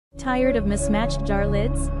Tired of mismatched jar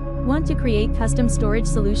lids? Want to create custom storage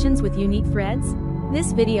solutions with unique threads?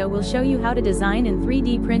 This video will show you how to design and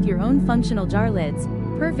 3D print your own functional jar lids,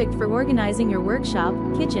 perfect for organizing your workshop,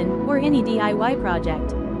 kitchen, or any DIY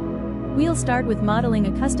project. We'll start with modeling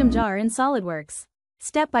a custom jar in SolidWorks.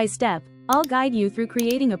 Step by step, I'll guide you through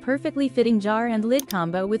creating a perfectly fitting jar and lid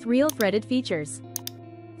combo with real threaded features.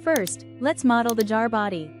 First, let's model the jar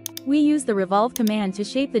body. We use the revolve command to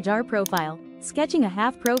shape the jar profile, sketching a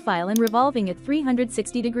half profile and revolving at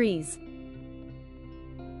 360 degrees.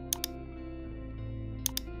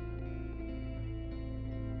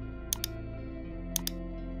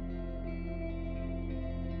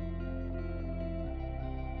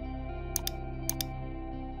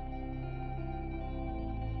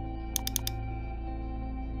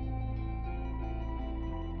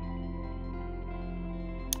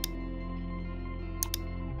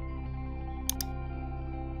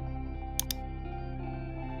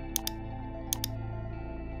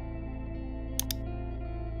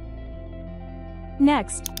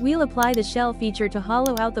 Next, we'll apply the shell feature to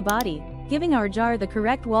hollow out the body, giving our jar the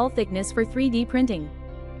correct wall thickness for 3D printing.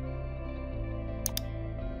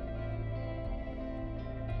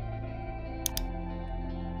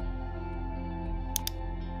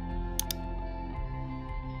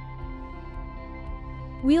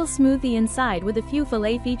 We'll smooth the inside with a few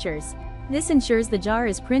fillet features. This ensures the jar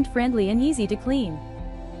is print-friendly and easy to clean.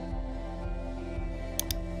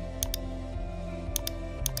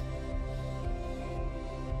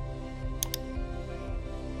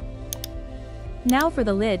 Now for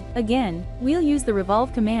the lid, again, we'll use the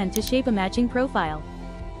revolve command to shape a matching profile.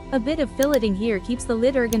 A bit of filleting here keeps the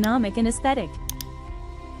lid ergonomic and aesthetic.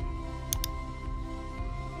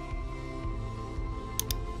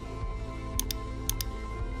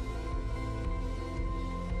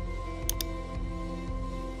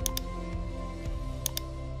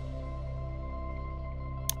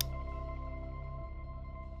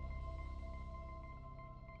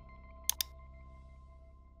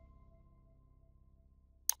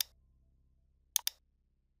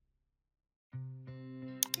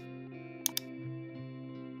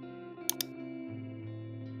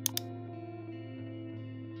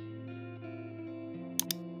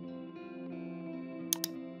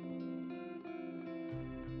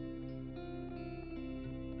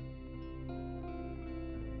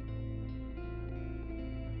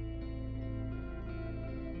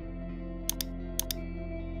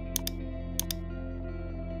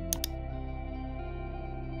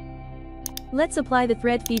 Let's apply the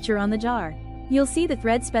thread feature on the jar. You'll see the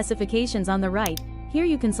thread specifications on the right. Here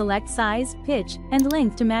you can select size, pitch, and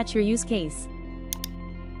length to match your use case.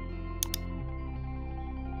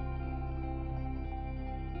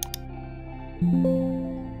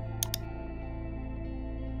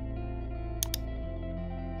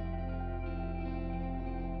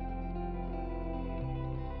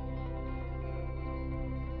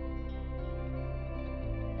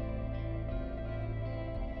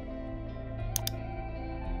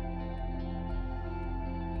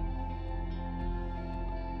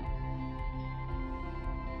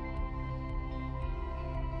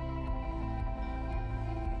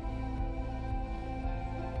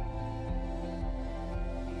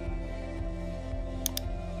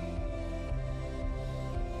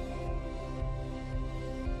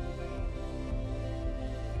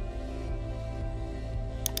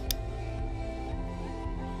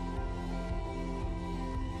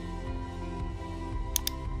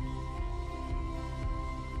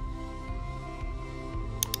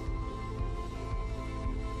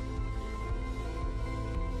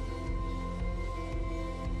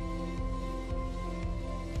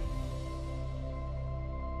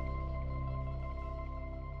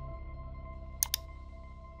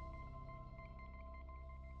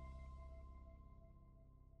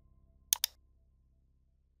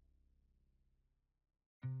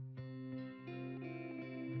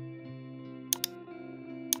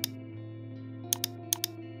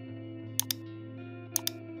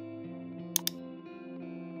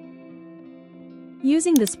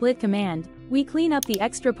 Using the split command, we clean up the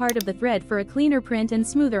extra part of the thread for a cleaner print and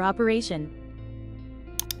smoother operation.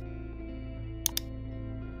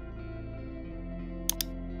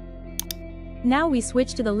 Now we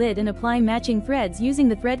switch to the lid and apply matching threads using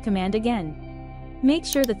the thread command again. Make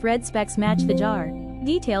sure the thread specs match the jar.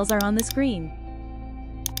 Details are on the screen.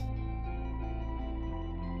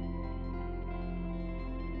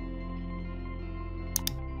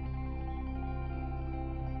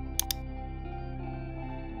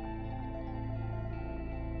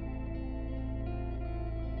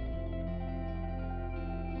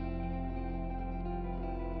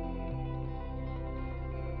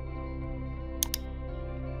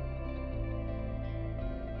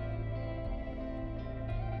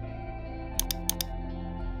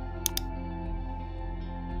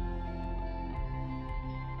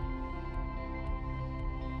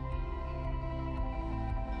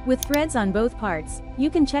 With threads on both parts, you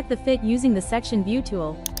can check the fit using the section view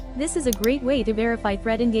tool. This is a great way to verify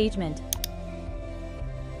thread engagement.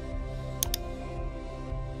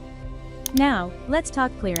 Now, let's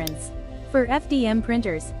talk clearance. For FDM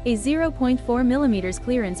printers, a 0.4 mm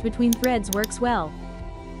clearance between threads works well.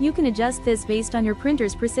 You can adjust this based on your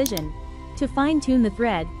printer's precision. To fine-tune the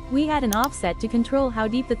thread, we add an offset to control how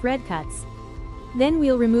deep the thread cuts. Then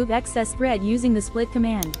we'll remove excess thread using the split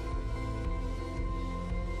command.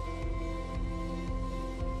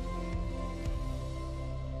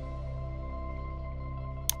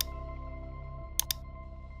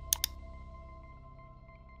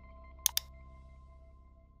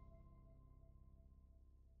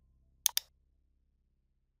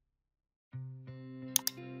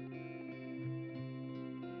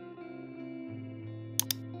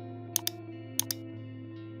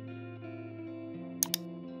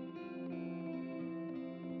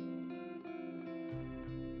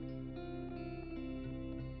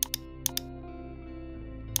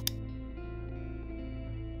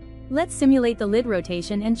 Let's simulate the lid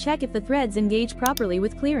rotation and check if the threads engage properly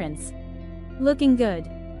with clearance. Looking good.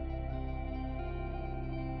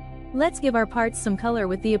 Let's give our parts some color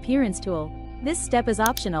with the appearance tool. This step is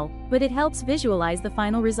optional, but it helps visualize the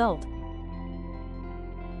final result.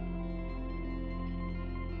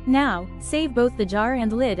 Now, save both the jar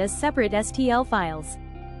and lid as separate STL files.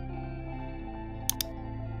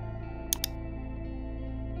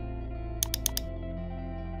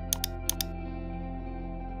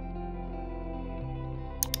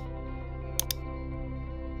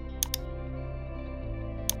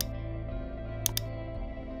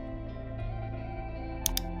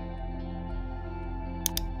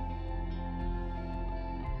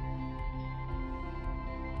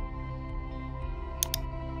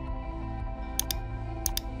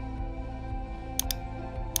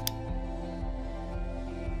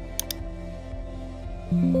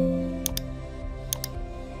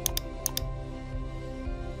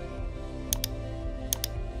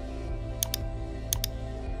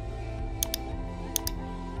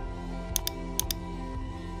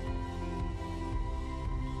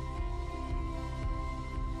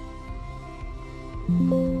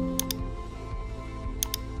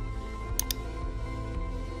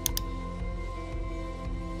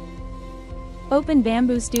 Open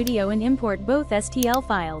Bambu Studio and import both STL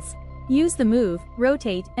files. Use the Move,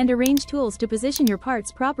 Rotate, and Arrange tools to position your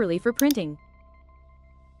parts properly for printing.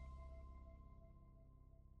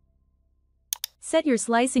 Set your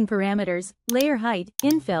slicing parameters, layer height,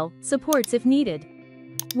 infill, supports if needed.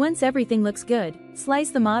 Once everything looks good, slice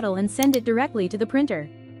the model and send it directly to the printer.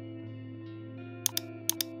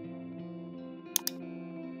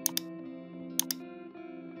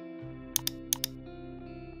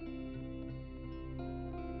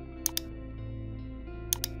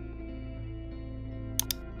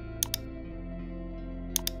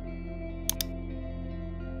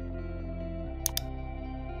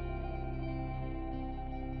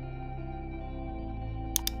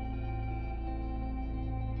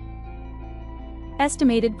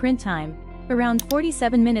 Estimated print time: around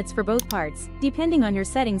 47 minutes for both parts, depending on your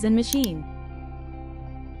settings and machine.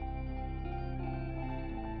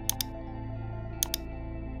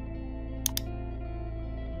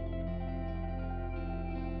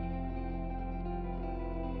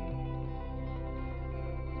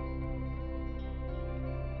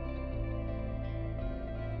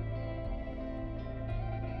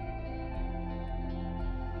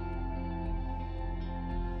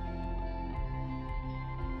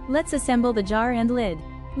 Let's assemble the jar and lid.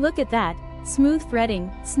 Look at that, smooth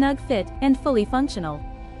threading, snug fit, and fully functional.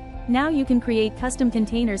 Now you can create custom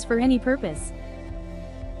containers for any purpose.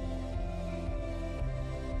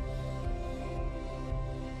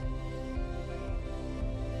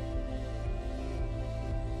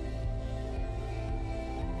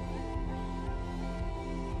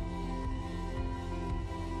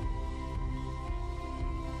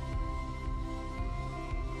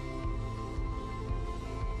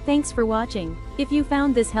 Thanks for watching. If you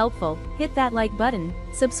found this helpful, hit that like button,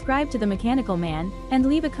 subscribe to The Mechanical Man, and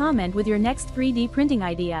leave a comment with your next 3D printing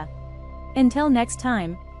idea. Until next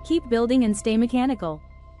time, keep building and stay mechanical.